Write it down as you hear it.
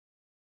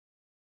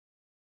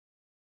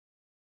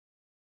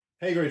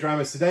Hey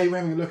GreatDrams, today we're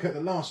having a look at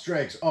the last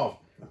dregs of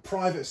a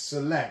private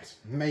select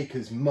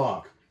Maker's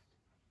Mark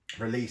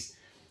released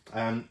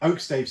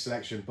oak stave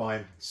selection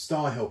by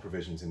Star Hill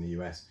Provisions in the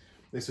US.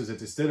 This was a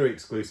distillery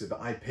exclusive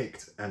that I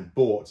picked and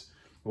bought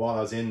while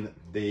I was in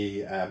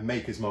the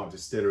Maker's Mark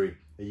distillery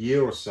a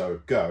year or so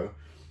ago.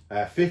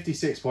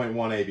 56.1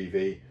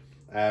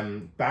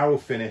 ABV, barrel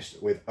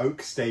finished with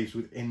oak staves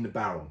within the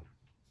barrel,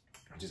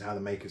 which is how the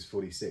Maker's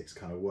 46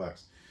 kind of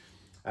works.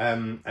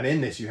 And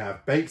in this you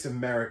have Baked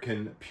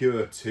American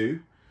Pure 2,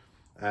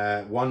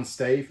 1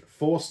 stave,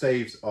 4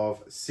 staves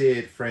of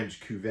Seared French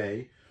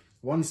Cuvée,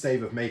 1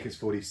 stave of Maker's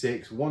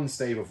 46, 1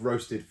 stave of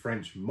Roasted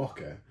French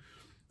Mocha,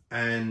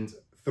 and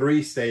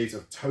 3 staves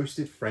of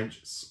Toasted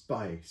French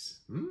Spice.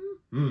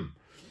 So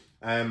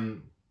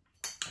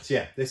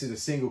yeah, this is a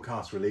single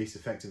cask release,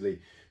 effectively,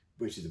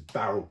 which is a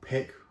barrel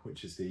pick,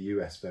 which is the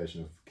US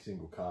version of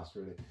single cask,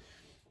 really.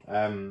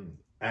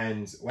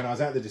 And when I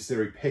was at the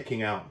distillery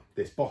picking out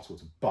this bottle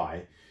to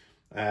buy,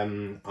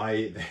 you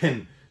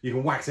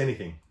can wax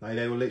anything. Like,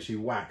 they will literally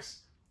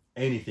wax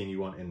anything you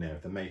want in there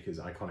with the Maker's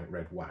iconic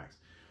red wax,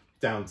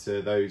 down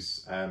to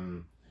those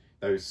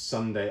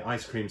sundae,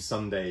 ice cream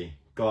sundae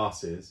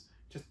glasses.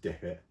 Just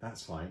dip it,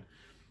 that's fine.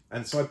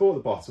 And so I bought the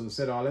bottle and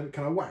said, oh,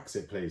 can I wax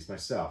it please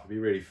myself? It'd be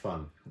really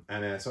fun.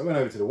 And so I went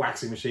over to the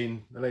waxing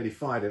machine, the lady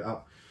fired it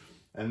up,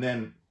 and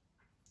then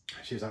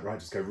she was like, right,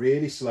 just go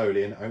really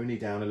slowly and only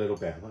down a little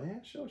bit. I'm like,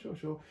 yeah,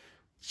 sure.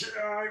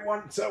 I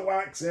want to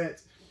wax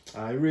it.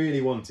 I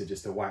really wanted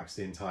just to wax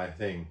the entire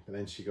thing. But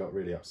then she got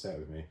really upset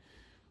with me.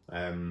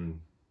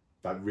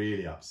 Like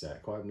really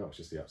upset, quite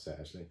obnoxiously upset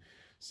actually.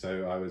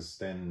 So I was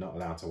then not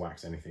allowed to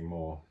wax anything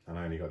more. And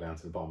I only got down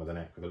to the bottom of the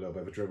neck with a little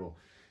bit of a dribble.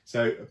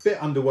 So a bit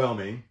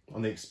underwhelming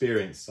on the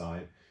experience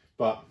side,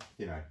 but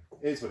you know,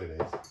 it is what it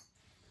is.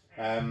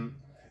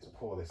 Let's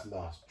pour this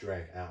last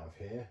dreg out of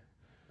here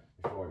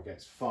before it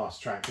gets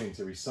fast-tracked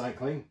into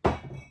recycling.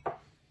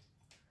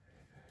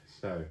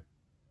 So,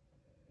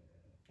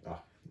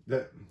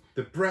 the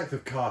breadth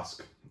of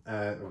cask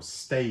or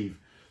stave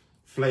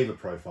flavour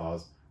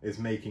profiles is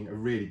making a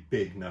really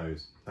big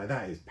nose. Like,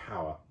 that is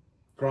power.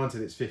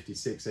 Granted, it's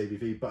 56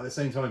 ABV, but at the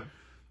same time,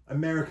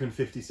 American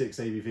 56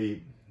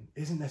 ABV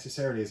isn't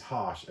necessarily as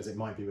harsh as it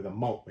might be with a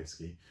malt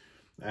whiskey.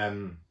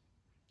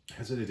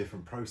 Has really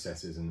different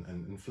processes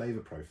and flavour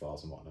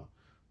profiles and whatnot.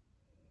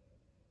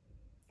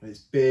 It's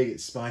big,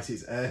 it's spicy,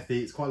 it's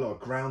earthy, it's quite a lot of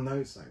ground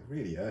notes, like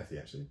really earthy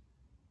actually.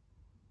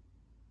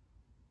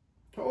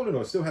 But all in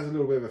all, it still has a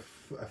little bit of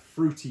a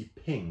fruity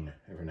ping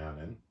every now and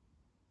then.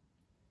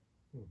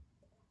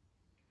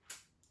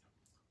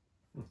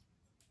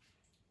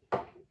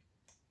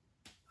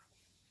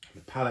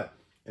 The palate,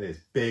 it is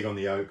big on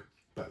the oak,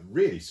 but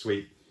really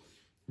sweet,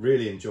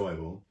 really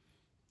enjoyable.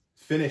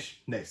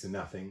 Finish, next to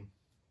nothing,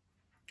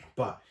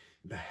 but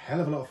a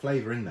hell of a lot of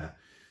flavour in that.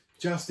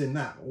 Just in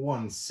that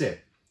one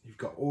sip, you've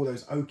got all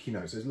those oaky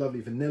notes, those lovely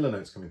vanilla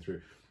notes coming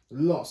through,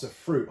 lots of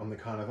fruit on the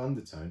kind of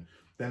undertone,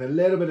 then a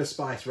little bit of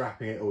spice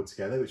wrapping it all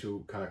together, which will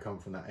kind of come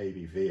from that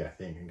ABV, I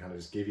think, and kind of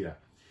just give you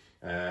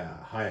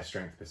that higher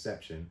strength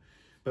perception,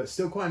 but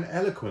still quite an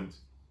eloquent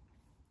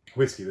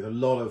whiskey with a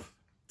lot of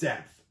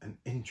depth and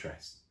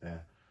interest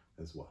there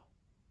as well.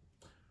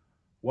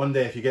 One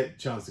day, if you get a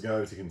chance to go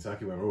over to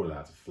Kentucky, when we're all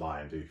allowed to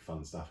fly and do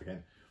fun stuff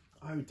again,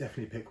 I would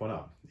definitely pick one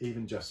up,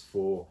 even just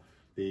for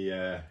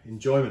the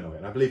enjoyment of it.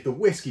 And I believe the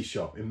Whisky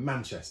Shop in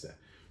Manchester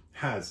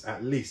has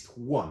at least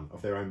one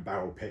of their own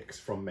barrel picks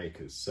from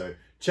Makers. So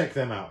check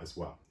them out as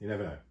well. You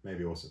never know,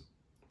 maybe awesome.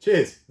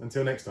 Cheers,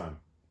 until next time.